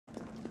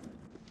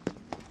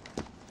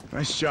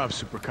Nice job,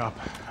 Super Cop.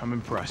 I'm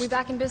impressed. We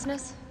back in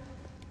business?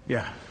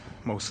 Yeah,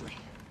 mostly.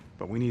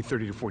 But we need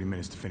 30 to 40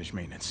 minutes to finish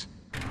maintenance.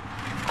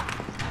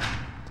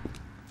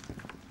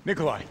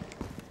 Nikolai,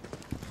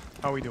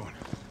 how are we doing?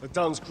 The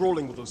town's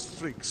crawling with those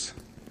freaks.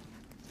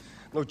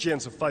 No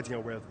chance of fighting our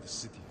way out of the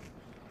city.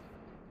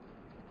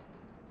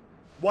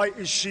 Why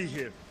is she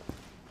here?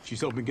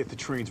 She's helping get the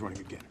trains running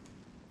again.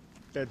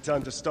 Bad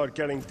time to start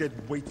carrying dead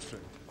weight,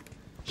 friend.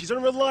 She's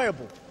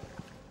unreliable.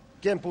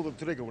 Can't pull the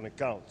trigger when it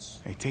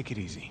counts. Hey, take it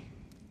easy.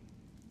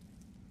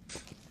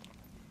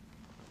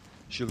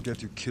 She'll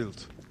get you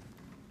killed.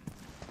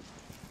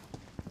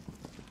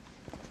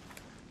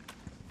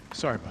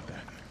 Sorry about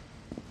that.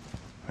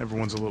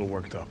 Everyone's a little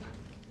worked up.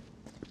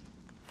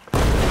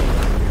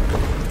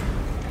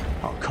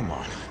 Oh, come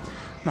on.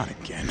 Not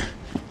again.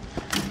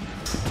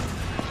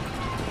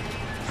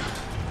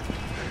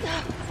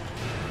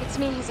 It's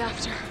me he's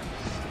after.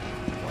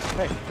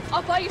 Hey.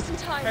 I'll buy you some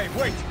time. Hey,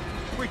 wait!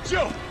 Wait,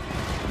 Jill!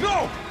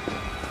 No!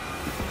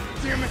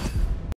 Damn it!